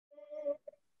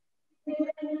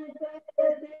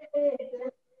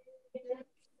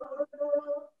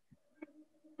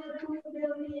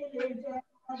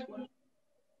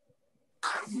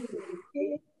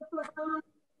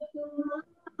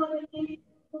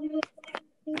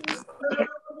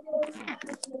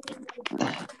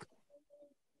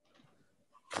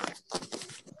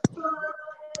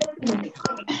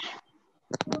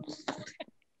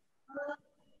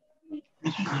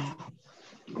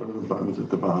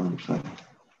sorry.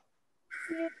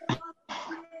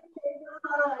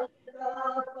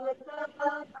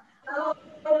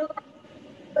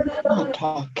 Not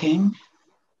talking.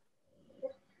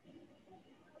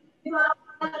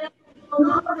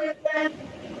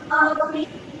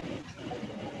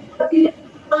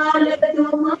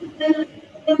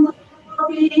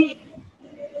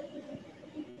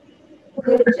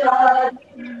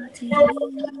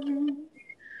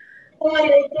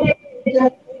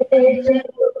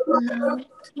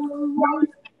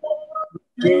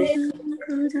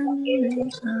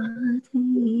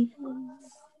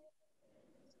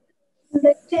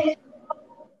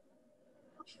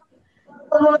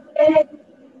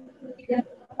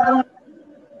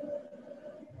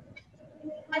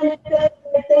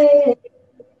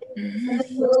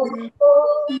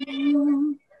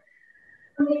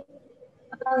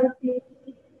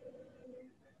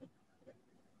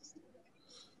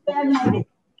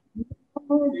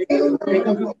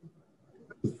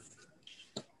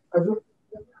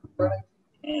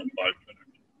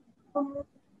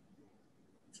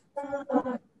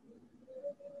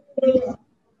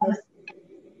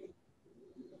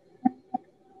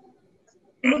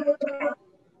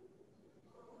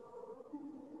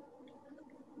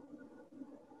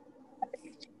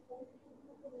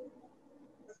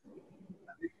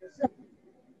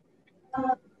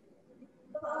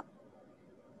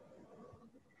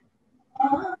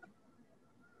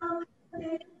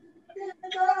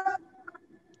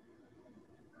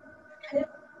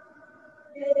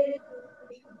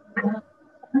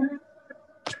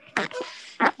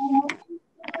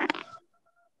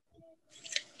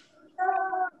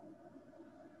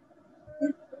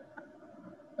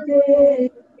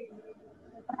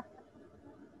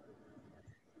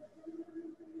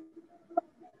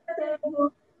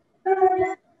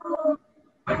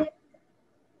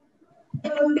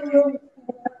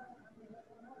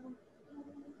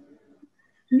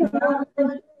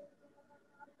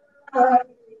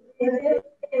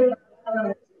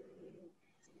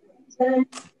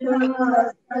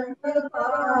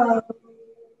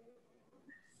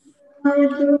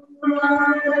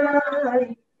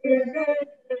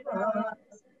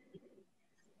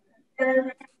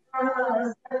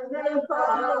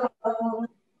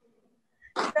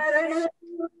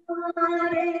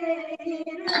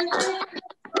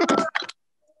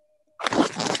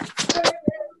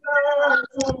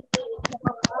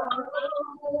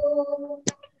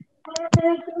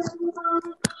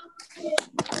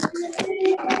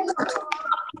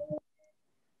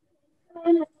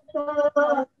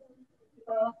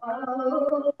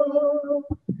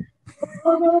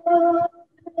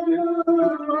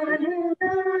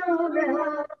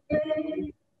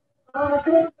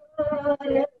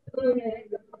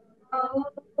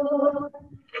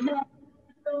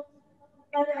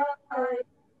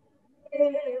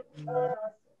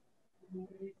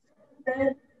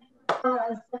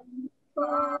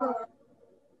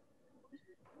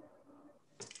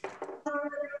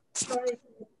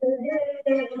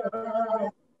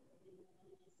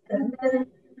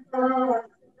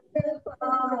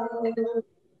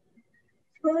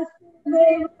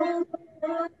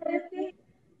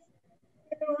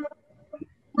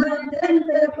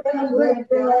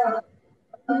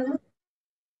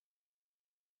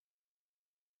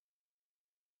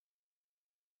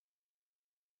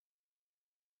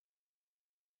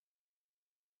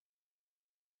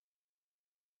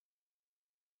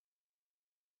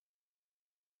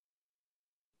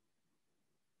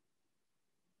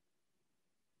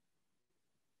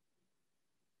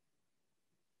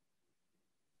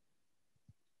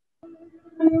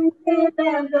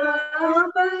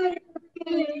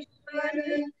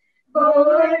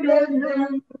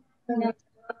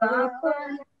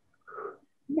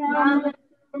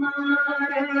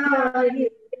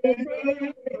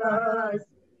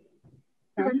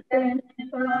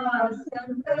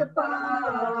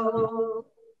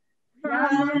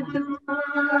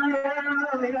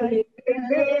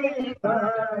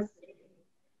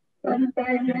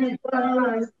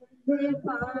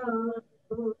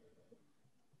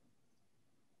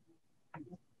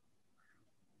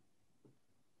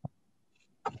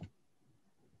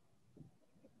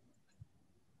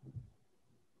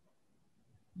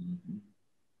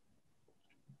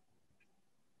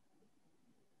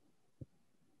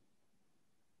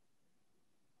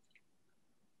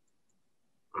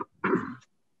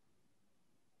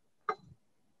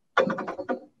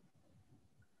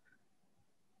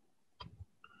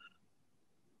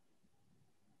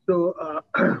 So,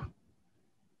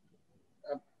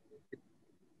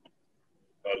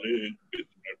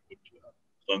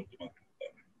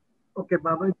 okay,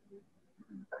 Baba.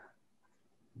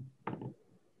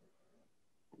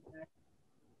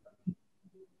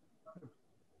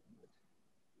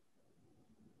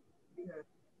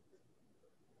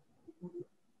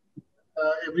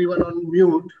 everyone on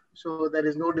mute, so there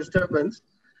is no disturbance.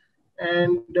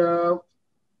 And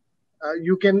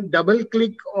you can double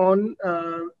click on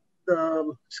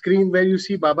the screen where you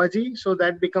see Babaji, so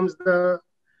that becomes the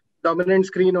dominant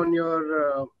screen on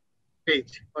your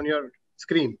page, on your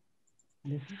screen.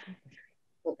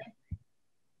 Okay.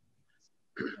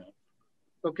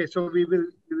 Okay, so we will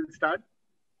start.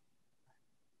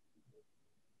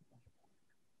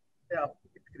 Yeah,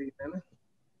 screen है ना?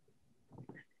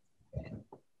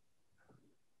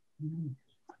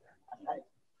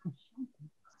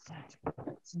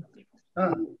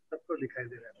 हाँ, सबको दिखाई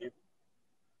दे रहा है।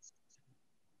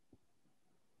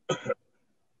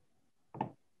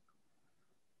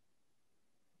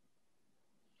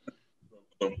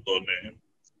 संतों ने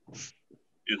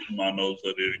इस मानव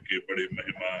शरीर की बड़ी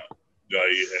महिमा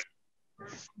गाई है।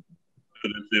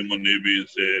 ऋषि मुनि भी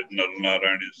इसे नर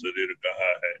नारायणी शरीर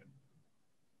कहा है।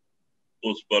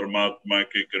 उस परमात्मा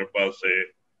की कृपा से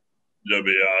जब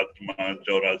ये आत्मा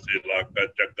 84 लाख का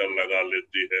चक्कर लगा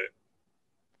लेती है,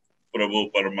 प्रभु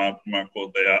परमात्मा को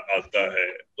दया आता है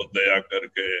तो दया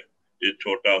करके ये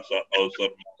छोटा सा अवसर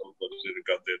मानव शरीर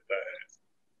का देता है।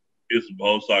 इस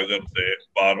भव सागर से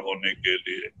पार होने के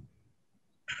लिए,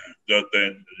 कहते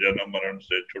हैं जन्म मरण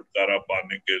से छुटकारा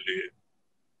पाने के लिए,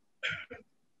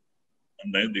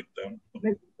 नहीं दिखता।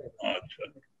 अच्छा,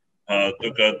 हाँ,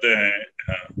 तो कहते हैं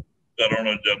हाँ,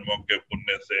 करोड़ों जन्मों के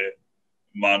पुण्य से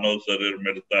मानव शरीर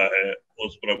मिलता है।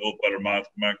 उस प्रभु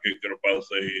परमात्मा की कृपा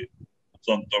से ही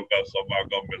संतों का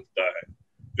समागम मिलता है।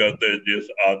 कहते हैं जिस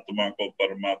आत्मा को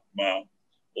परमात्मा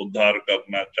उद्धार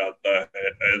करना चाहता है,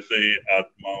 ऐसे ही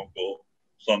आत्माओं को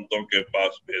संतों के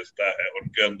पास भेजता है।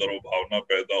 उनके अंदर वो भावना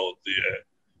पैदा होती है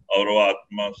और वो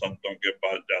आत्मा संतों के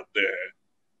पास जाते हैं।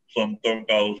 संतों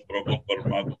का उस प्रभु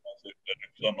परमात्मा से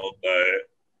कनेक्शन होता है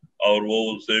और वो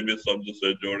उसे भी शब्द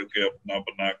से जोड़ के अपना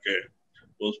बना के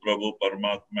उस प्रभु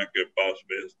परमात्मा के पास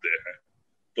भेजते हैं।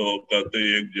 तो कहते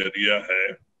एक जरिया है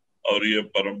और ये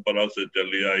परंपरा से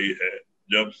चली आई है।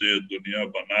 जब से ये दुनिया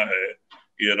बना है,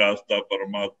 ये रास्ता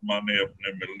परमात्मा ने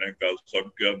अपने मिलने का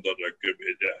सबके अंदर रख के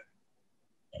भेजा है।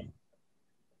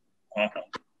 हाँ हाँ,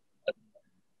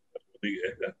 ठीक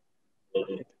है,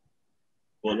 बोलो।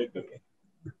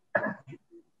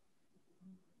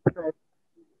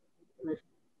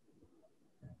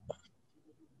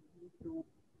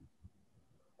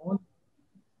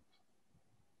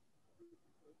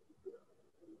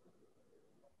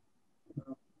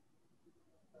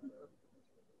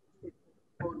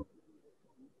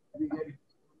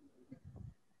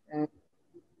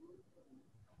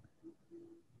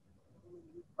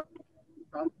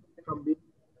 From being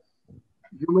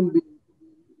human being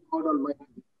to God Almighty.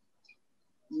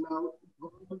 Now,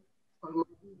 God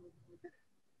Almighty is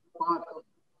part of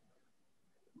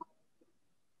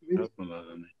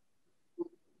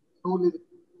soul is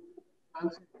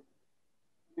transcendent.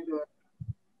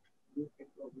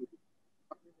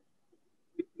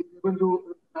 Able to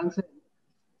transcend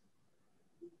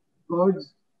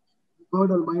God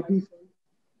Almighty sent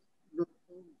the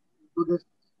soul to this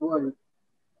world.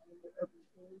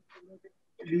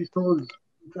 These souls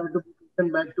are to be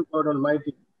taken back to God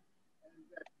Almighty.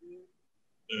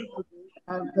 And they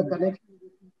have the connection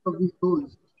with each of these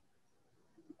souls.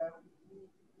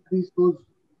 These souls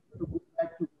to go back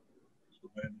to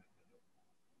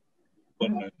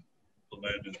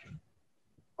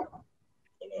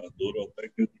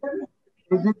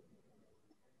Is it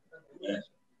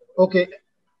okay?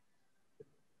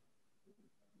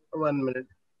 1 minute.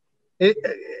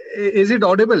 Is it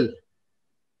audible?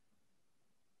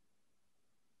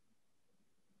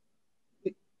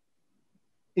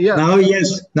 Yeah. Now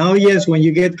yes. When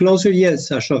you get closer, yes,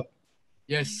 Ashok.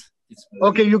 Yes.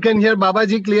 Okay, you can hear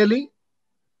Babaji clearly.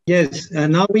 Yes,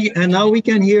 and now we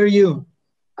can hear you.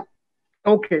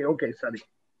 Okay, sorry.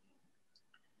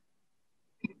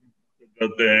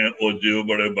 कहते हैं वो जीव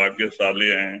बड़े भाग्यशाली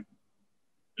हैं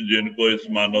जिनको इस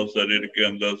मानव शरीर के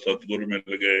अंदर सतगुरु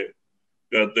मिल गए।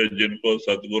 कहते जिनको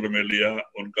सतगुरु मिल लिया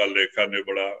उनका लेखा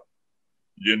निबड़ा।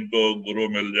 जिनको गुरु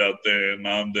मिल जाते हैं,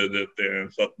 नाम दे देते हैं,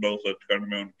 सतलोक सचखंड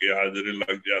में उनकी हाजिरी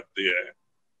लग जाती है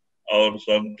और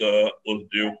संत उस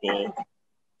जीव को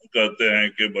कहते हैं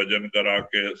कि भजन करा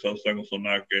के, सत्संग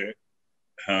सुना के,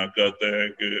 हाँ, कहते हैं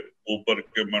कि ऊपर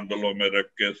के मंडलों में रख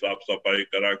के साफ सफाई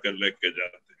करा के लेके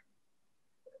जाते हैं।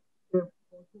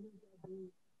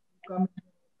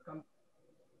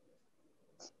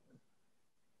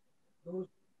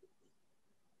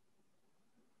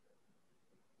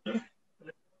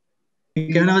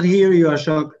 We cannot hear you,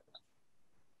 Ashok.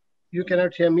 You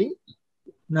cannot hear me?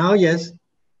 Now, yes.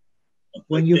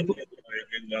 When you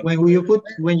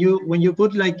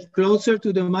put like closer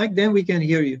to the mic, then we can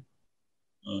hear you.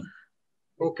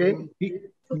 Okay.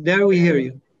 There we hear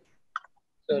you.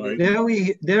 Sorry. There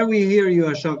we hear you,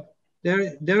 Ashok.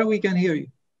 There we can hear you.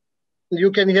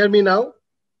 You can hear me now?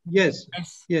 Yes.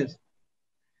 Yes.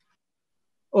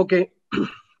 Okay.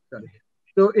 Sorry.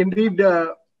 So indeed,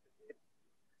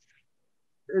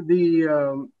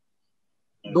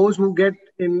 those who get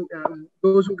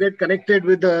connected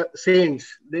with the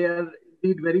saints, they are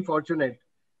indeed very fortunate,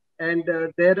 and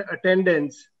their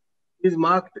attendance is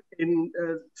marked in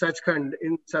Sachkhand,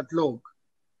 in Satlok,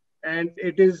 and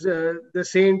it is the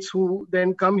saints who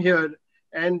then come here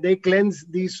and they cleanse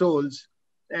these souls,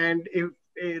 and if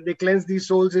they cleanse these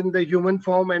souls in the human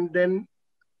form, and then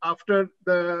after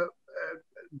the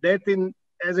death in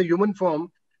as a human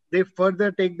form, they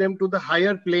further take them to the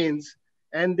higher planes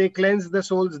and they cleanse the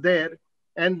souls there,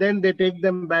 and then they take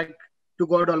them back to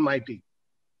God Almighty.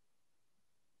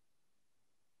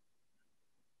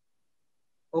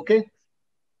 Okay?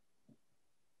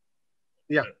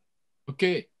 Yeah.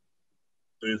 Okay.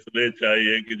 तो इसलिए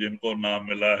चाहिए कि जिनको नाम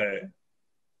मिला है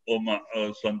वो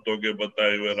संतों के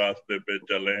बताए हुए रास्ते पे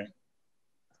चलें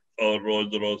और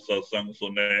रोज रोज सत्संग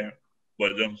सुने,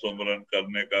 भजन सुमरन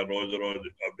करने का रोज रोज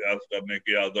अभ्यास करने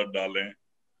की आदत डालें,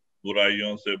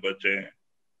 बुराइयों से बचें,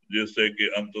 जिससे कि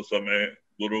अंत समय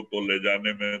गुरु को ले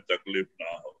जाने में तकलीफ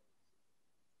ना हो.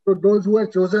 So those who are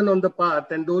chosen on the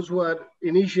path and those who are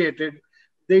initiated,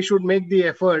 they should make the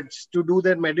efforts to do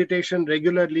their meditation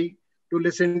regularly, to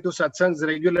listen to satsangs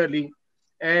regularly,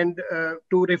 and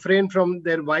to refrain from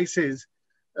their vices,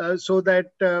 so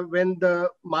that when the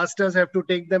masters have to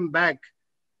take them back,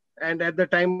 and at the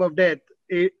time of death,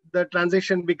 the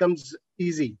transition becomes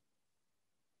easy.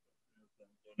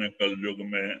 कल युग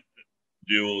में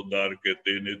जीव उद्धार के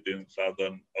तीन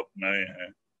साधन अपनाए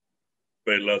हैं.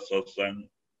 पहला सत्संग,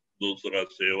 दूसरा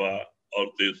सेवा और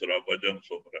तीसरा भजन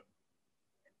सुमरन.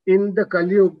 In the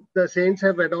Kali Yuga, the saints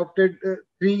have adopted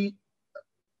three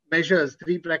measures,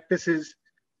 three practices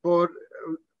for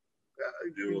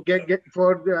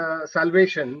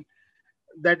salvation.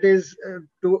 That is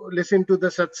to listen to the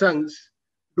satsangs,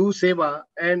 do seva,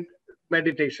 and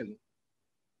meditation.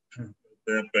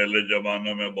 पहले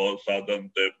जमाने में बहुत साधन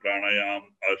थे, प्राणायाम,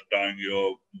 अष्टांग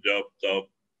योग, जप तप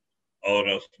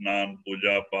और स्नान,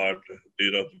 पूजा पाठ,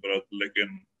 तीर्थ व्रत, लेकिन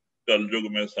कल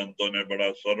युग में संतों ने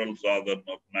बड़ा सरल साधन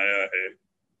अपनाया है.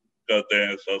 कहते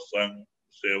हैं सत्संग,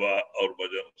 सेवा और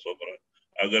भजन सुमरन.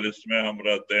 अगर इसमें हम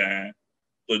रहते हैं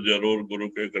तो जरूर गुरु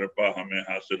की कृपा हमें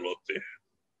हासिल होती है.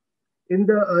 In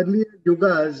the earlier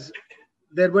yugas,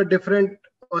 there were different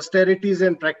austerities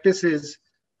and practices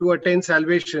to attain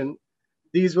salvation.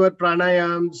 These were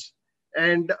pranayams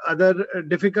and other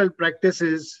difficult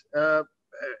practices,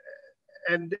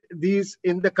 and these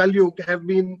in the Kali Yuga have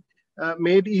been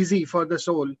made easy for the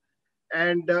soul.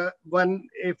 And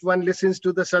if one listens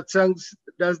to the satsangs,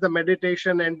 does the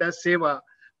meditation and does seva,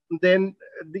 then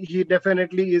he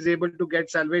definitely is able to get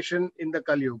salvation in the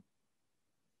Kali Yuga.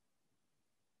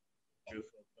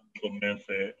 सुनने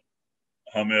से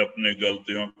हमें अपनी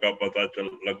गलतियों का पता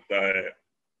लगता है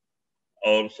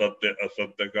और सत्य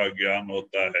असत्य का ज्ञान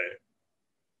होता है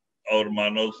और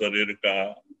मानव शरीर का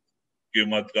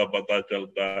कीमत का पता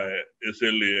चलता है.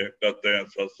 इसीलिए कहते हैं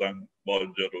सत्संग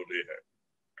बहुत जरूरी है.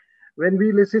 When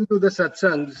we listen to the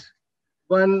satsangs,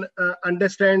 one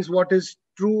understands what is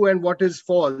true and what is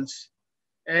false,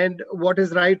 and what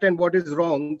is right and what is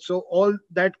wrong. So all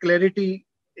that clarity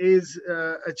is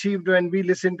achieved when we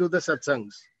listen to the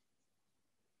satsangs.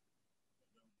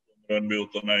 सुमरन भी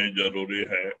उतना ही जरूरी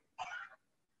है.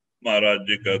 महाराज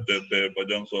जी कहते थे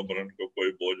भजन सुमरन को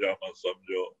कोई बोझा मत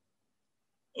समझो,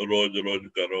 रोज रोज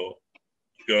करो,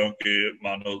 क्योंकि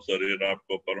मानव शरीर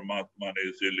आपको परमात्मा ने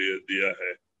इसीलिए दिया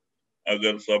है.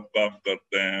 अगर सब काम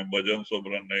करते हैं, भजन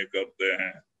सुमरन नहीं करते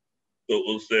हैं, तो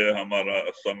उससे हमारा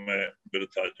समय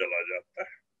वृथा चला जाता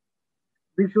है.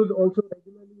 We should also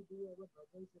regularly do our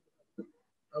bhajan,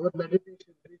 our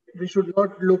meditation. We should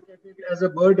not look at it as a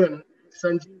burden.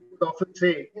 Sanjeev would often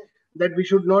say that we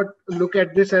should not look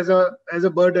at this as a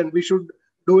burden. We should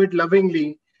do it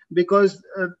lovingly, because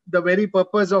the very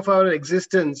purpose of our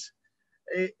existence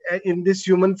in this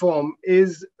human form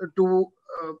is to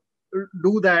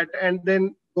do that and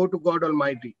then go to God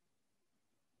Almighty.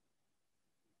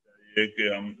 ये कि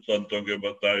हम संतों के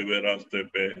बताए हुए रास्ते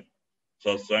पे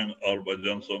सत्संग और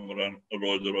भजन सुमरन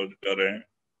रोज रोज करें,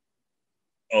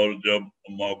 और जब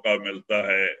मौका मिलता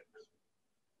है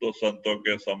तो संतों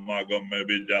के समागम में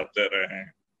भी जाते रहें,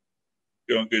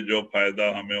 क्योंकि जो फायदा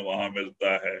हमें वहां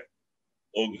मिलता है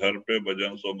वो घर पे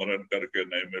भजन सुमरन करके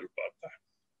नहीं मिल पाता है.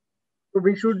 So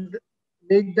we should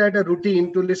make that a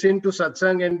routine to listen to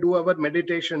satsang and do our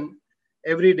meditation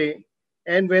every day.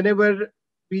 And whenever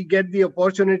we get the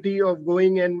opportunity of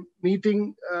going and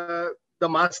meeting the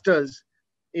masters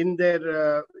in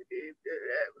their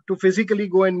to physically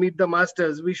go and meet the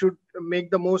masters, we should make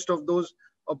the most of those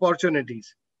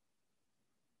opportunities.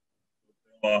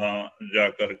 वहाँ जा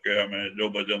करके हमें जो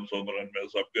भजन सुमरन में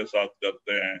सबके साथ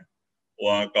करते हैं,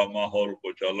 वहाँ का माहौल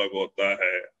कुछ अलग होता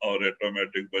है और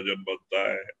ऑटोमेटिक भजन बनता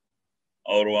है,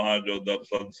 और वहाँ जो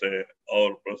दर्शन से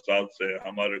और प्रसाद से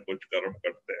हमारे कुछ कर्म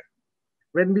करते हैं.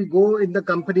 When we go in the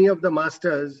company of the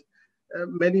masters,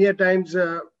 many a times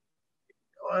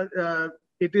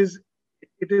it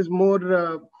is more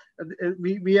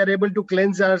we are able to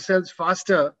cleanse ourselves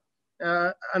faster,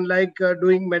 unlike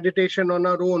doing meditation on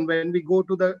our own. When we go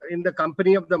to in the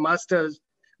company of the masters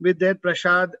with their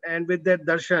prasad and with their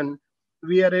darshan,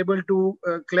 we are able to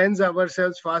cleanse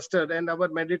ourselves faster, and our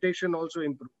meditation also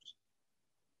improves.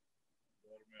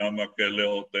 हम अकेले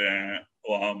होते हैं,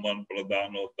 वहाँ मन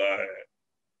प्रधान होता है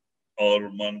और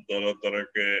मन तरह तरह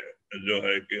के जो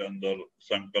है कि अंदर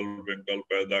संकल्प विकल्प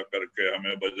पैदा करके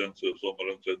हमें भजन से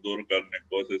सुमरन से दूर करने की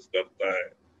कोशिश करता है.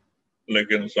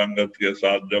 लेकिन संगत के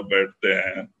साथ जब बैठते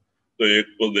हैं तो एक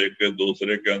को देख के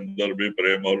दूसरे के अंदर भी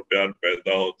प्रेम और प्यार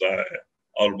पैदा होता है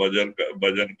और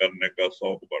भजन करने का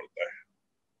शौक बढ़ता है.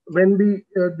 When we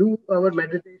do our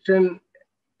meditation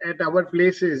at our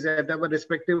places, at our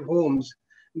respective homes,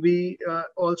 we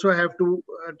also have to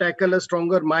tackle a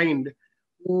stronger mind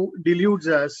who deludes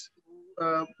us,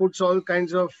 puts all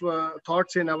kinds of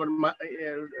thoughts in our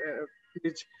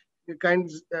which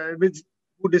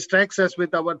who distracts us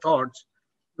with our thoughts.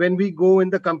 When we go in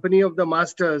the company of the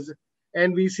masters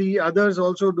and we see others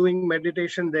also doing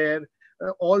meditation there,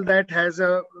 all that has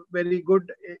a very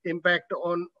good impact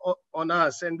on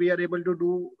us, and we are able to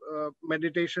do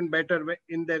meditation better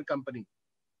in their company.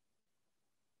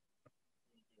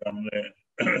 हमने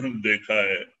देखा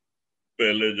है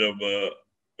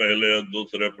पहले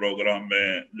दूसरे programme में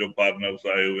जो partners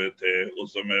आए हुए थे,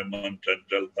 उस समय मन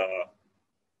चंचल था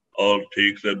और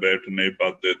ठीक से बैठ नहीं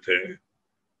पाते थे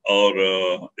और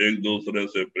एक दूसरे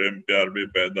से प्रेम प्यार भी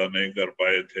पैदा नहीं कर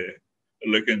पाए थे.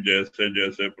 लेकिन जैसे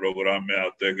जैसे प्रोग्राम में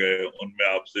आते गए उनमें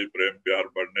आपसी प्रेम प्यार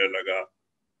बढ़ने लगा.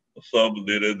 सब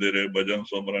धीरे धीरे भजन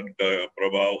सुमरन का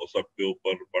प्रभाव सबके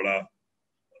ऊपर पड़ा.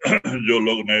 जो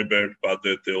लोग नहीं बैठ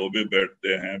पाते थे वो भी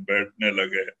बैठने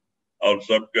लगे और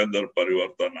सबके अंदर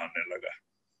परिवर्तन आने लगा.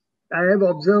 I have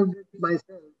observed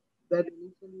myself that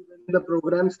initially when the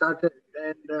program started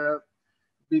and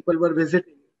people were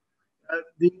visiting,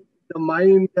 the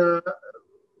mind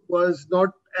was not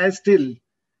as still,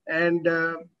 and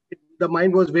the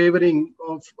mind was wavering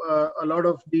of a lot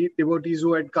of the devotees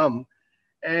who had come,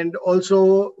 and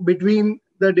also between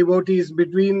the devotees,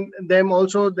 between them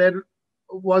also there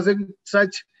wasn't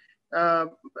such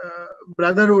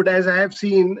brotherhood as I have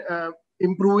seen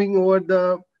improving over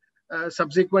the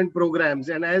subsequent programs.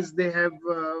 And as they have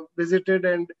visited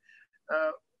and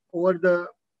over the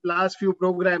last few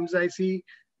programs, I see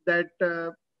that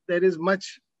there is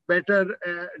much better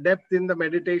depth in the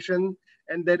meditation,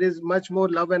 and there is much more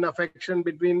love and affection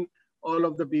between all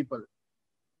of the people.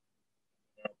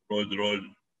 Rose rose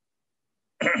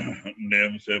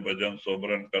name से भजन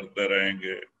सुमरन करते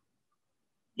रहेंगे,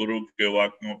 गुरु के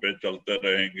वाक्यों पे चलते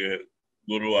रहेंगे.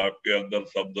 गुरु आपके अंदर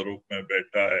शब्द रूप में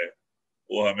बैठा है,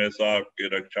 वो हमेशा आपकी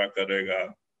रक्षा करेगा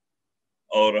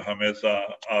और हमेशा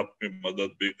आपकी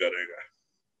मदद भी करेगा.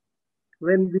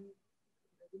 When we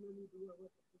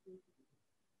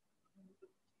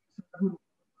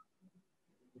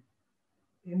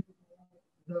in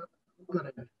the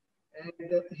current, and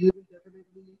he will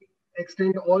definitely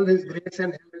extend all his grace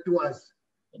and help to us.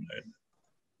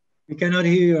 We cannot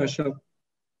hear you, Ashok.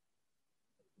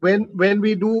 When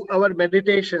we do our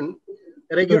meditation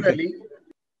regularly,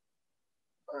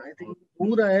 I think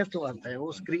पूरा है तो आता है,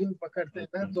 वो screen पकड़ते हैं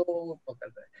ना तो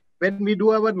पकड़ता है. When we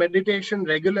do our meditation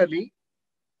regularly,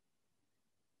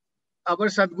 our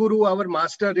Sadguru, our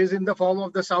master, is in the form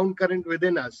of the sound current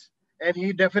within us, and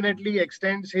he definitely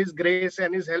extends his grace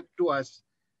and his help to us,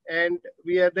 and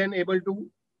we are then able to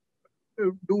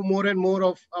do more and more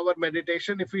of our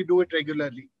meditation if we do it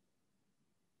regularly.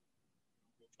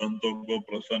 संतों को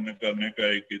प्रसन्न करने का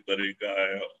एक ही तरीका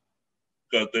है.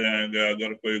 कहते हैं कि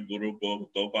अगर कोई गुरु को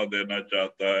तोहफा देना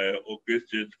चाहता है, वो किस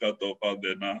चीज का तोहफा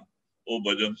देना? वो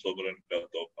भजन सुमरन का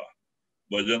तोहफा.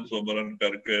 भजन सुमरन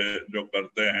करके जो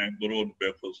करते हैं, गुरु उन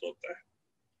पे खुश होता है.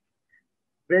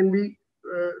 When we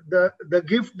the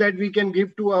gift that we can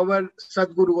give to our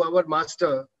Sadguru, our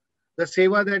master, the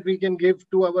seva that we can give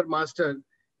to our master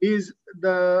is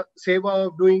the seva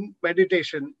of doing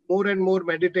meditation, more and more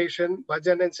meditation,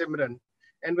 bhajan and simran.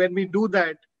 And when we do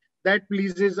that, that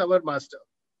pleases our master.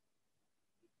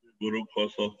 गुरु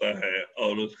खुश होता है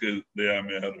और उसकी दया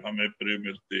में हमें प्रिय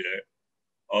मिलती है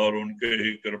और उनके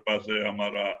ही कृपा से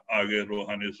हमारा आगे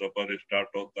रूहानी सफर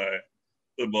स्टार्ट होता है।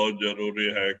 तो बहुत जरूरी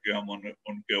है कि हम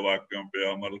उनके वाक्यों पे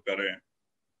अमल करें,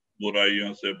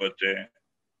 बुराइयों से बचें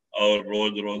और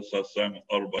रोज रोज सत्संग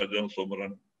और भजन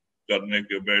सुमरन करने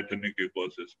के बैठने की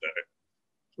कोशिश करें।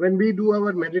 When we do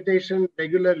our meditation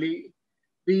regularly,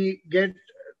 we get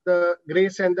the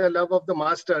grace and the love of the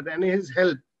Master and His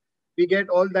help. We get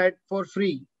all that for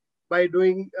free by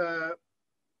doing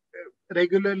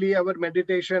regularly our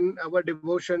meditation, our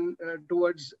devotion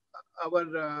towards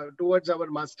our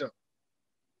Master.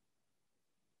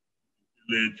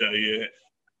 ले चाहिए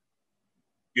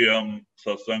कि हम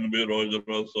सत्संग भी रोज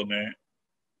रोज सुने,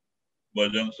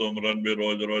 भजन सुमरन भी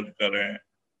रोज रोज करें,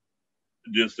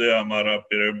 जिससे हमारा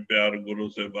प्रेम प्यार गुरु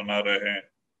से बना रहे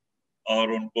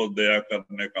और उनको दया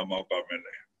करने का मौका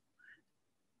मिले।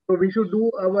 So we should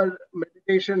do our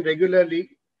meditation regularly,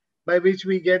 by which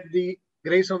we get the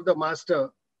grace of the Master,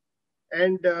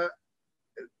 and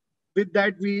with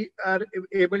that we are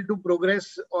able to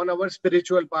progress on our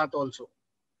spiritual path also.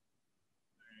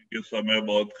 कि समय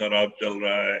बहुत खराब चल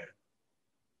रहा है,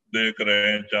 देख रहे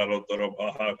हैं चारों तरफ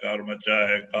हाहाकार मचा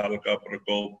है, काल का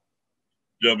प्रकोप।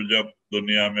 जब जब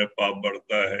दुनिया में पाप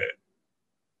बढ़ता है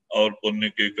और पुण्य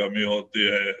की कमी होती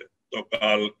है तो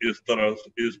काल इस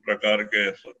प्रकार के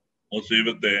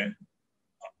मुसीबतें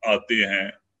आती हैं,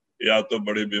 या तो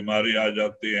बड़ी बीमारी आ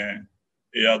जाती हैं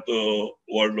या तो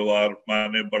वर्ल्ड वार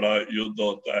माने बड़ा युद्ध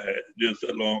होता है जिससे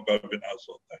लोगों का विनाश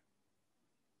होता है।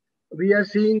 We are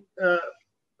seeing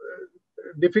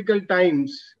difficult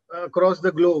times across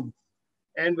the globe,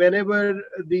 and whenever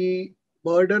the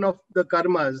burden of the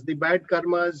karmas, the bad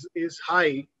karmas is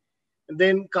high,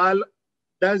 then Kal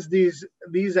does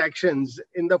these actions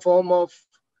in the form of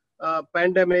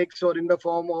pandemics or in the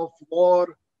form of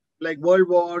war, like world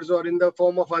wars, or in the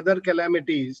form of other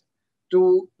calamities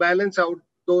to balance out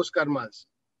those karmas.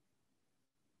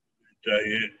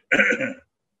 चाहिए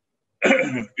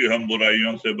कि हम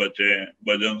बुराइयों से बचें,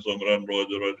 भजन सुमरन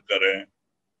रोज रोज करें,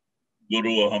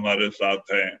 गुरु हमारे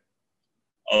साथ हैं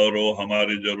और वो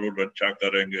हमारी जरूर रक्षा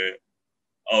करेंगे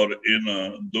और इन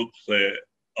दुख से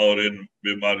और इन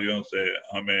बीमारियों से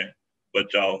हमें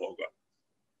बचाव होगा।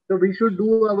 So we should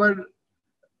do our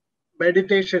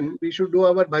meditation, we should do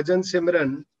our bhajan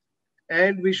simran,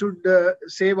 and we should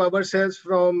save ourselves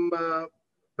from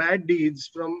bad deeds,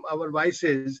 from our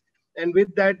vices, and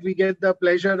with that we get the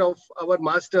pleasure of our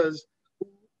masters, who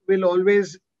will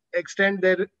always extend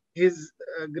his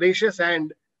gracious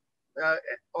hand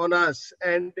on us,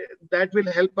 and that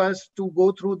will help us to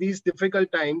go through these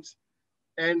difficult times,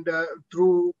 and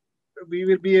we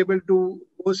will be able to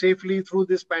go safely through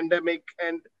this pandemic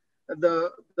and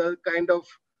the kind of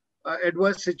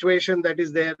adverse situation that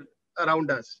is there around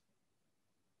us.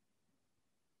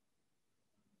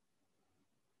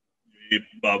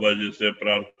 बाबा जी से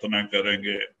प्रार्थना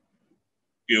करेंगे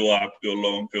कि वो आपके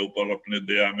लोगों के ऊपर अपनी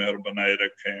दया मेहर बनाए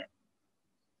रखें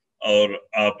और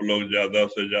आप लोग ज्यादा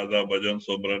से ज्यादा भजन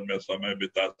सुमरन में समय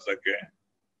बिता सकें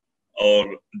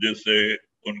और जिससे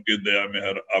उनकी दया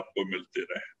मेहर आपको मिलती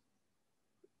रहे।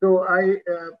 So I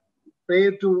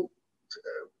pray to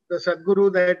the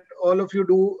Sadguru that all of you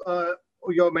do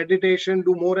your meditation,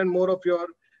 do more and more of your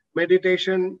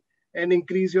meditation and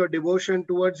increase your devotion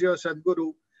towards your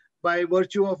Sadguru, by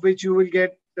virtue of which you will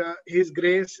get his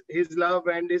grace, his love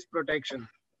and his protection.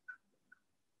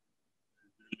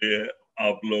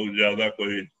 आप लोग ज्यादा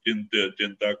कोई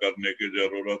चिंता करने की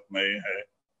जरूरत नहीं है।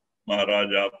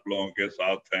 महाराज आप लोगों के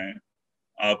साथ हैं।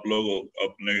 आप लोग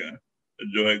अपने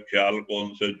जो है ख्याल को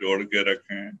उनसे जोड़ के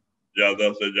रखें,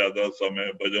 ज्यादा से ज्यादा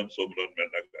समय भजन सुमरन में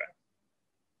लगाएं।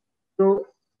 So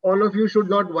all of you should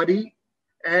not worry,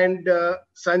 and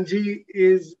Sanji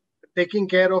is taking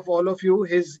care of all of you.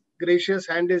 His gracious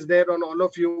hand is there on all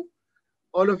of you.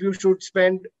 All of you should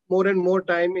spend more and more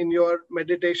time in your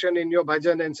meditation, in your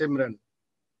bhajan and simran.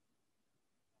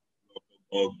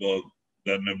 बहुत बहुत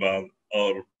धन्यवाद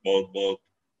और बहुत बहुत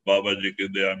बाबा जी की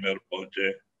दया में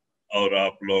पहुंचे और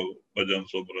आप लोग भजन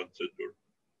सुमरन से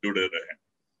जुड़े रहें।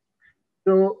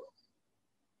 So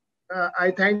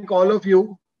I thank all of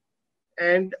you,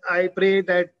 and I pray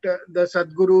that the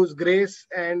Sadguru's grace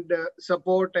and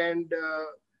support and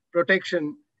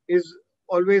protection is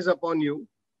always upon you.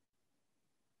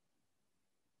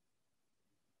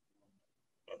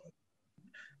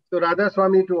 So Radha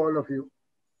Swami to all of you.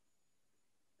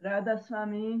 Radha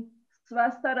Swami,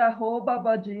 Swasta Raho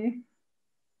Babaji.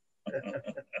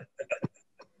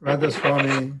 Radha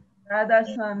Swami. Radha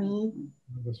Swami.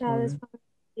 Radha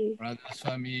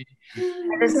Swami.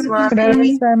 Radha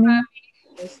Swami.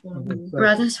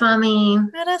 Radha Swami.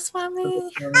 Radha Swami.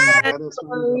 Radha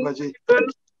Swami Babaji.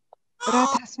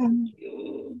 Radha Swami.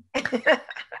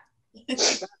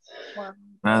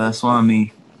 Radha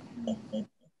Swami.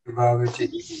 Babaji.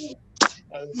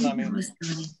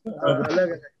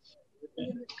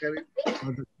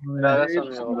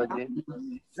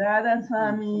 Radha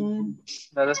Swami.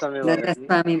 Radha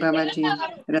Swami Babaji.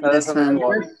 Radha Swami.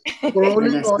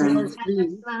 Scrolling on your screen.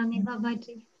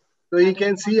 So you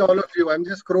can see all of you. I'm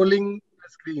just scrolling the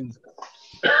screens.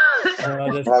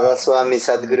 Radha Swami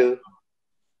Sadguru.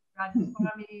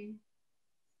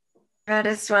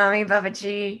 Radha Swami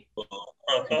Babaji.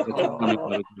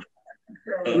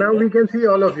 Now we can see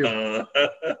all of you.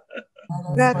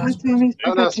 Radha Swami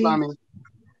Radha Babaji. Swami.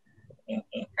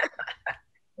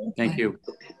 Thank you.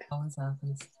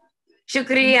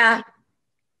 Shukriya.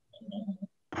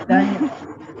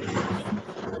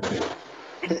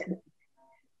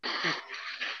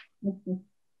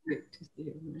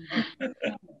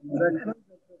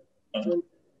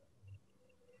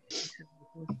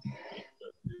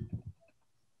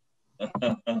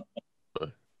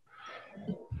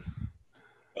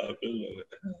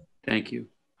 Thank you.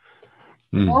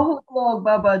 बहुत लोग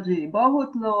बाबा जी,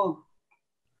 बहुत लोग।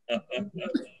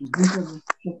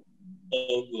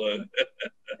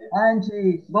 हाँ जी,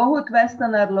 बहुत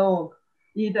westerner लोग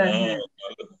इधर हैं।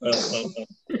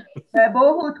 मैं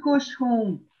बहुत खुश हूँ।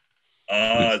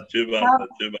 अच्छी बात,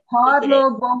 अच्छी बात। हर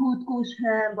लोग बहुत खुश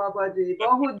हैं बाबा जी,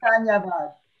 बहुत धन्यवाद।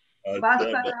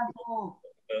 अच्छा, रहो।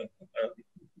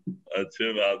 अच्छी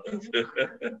बात,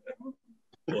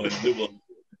 अच्छी बात।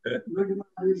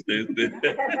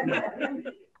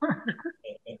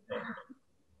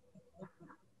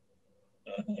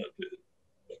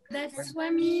 Radha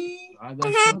Swami.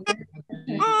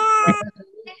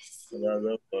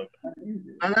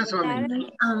 Radha Swami.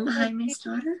 Hi, Miss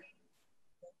Daughter.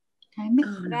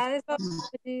 Radha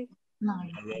Swami.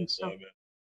 Radha Swami.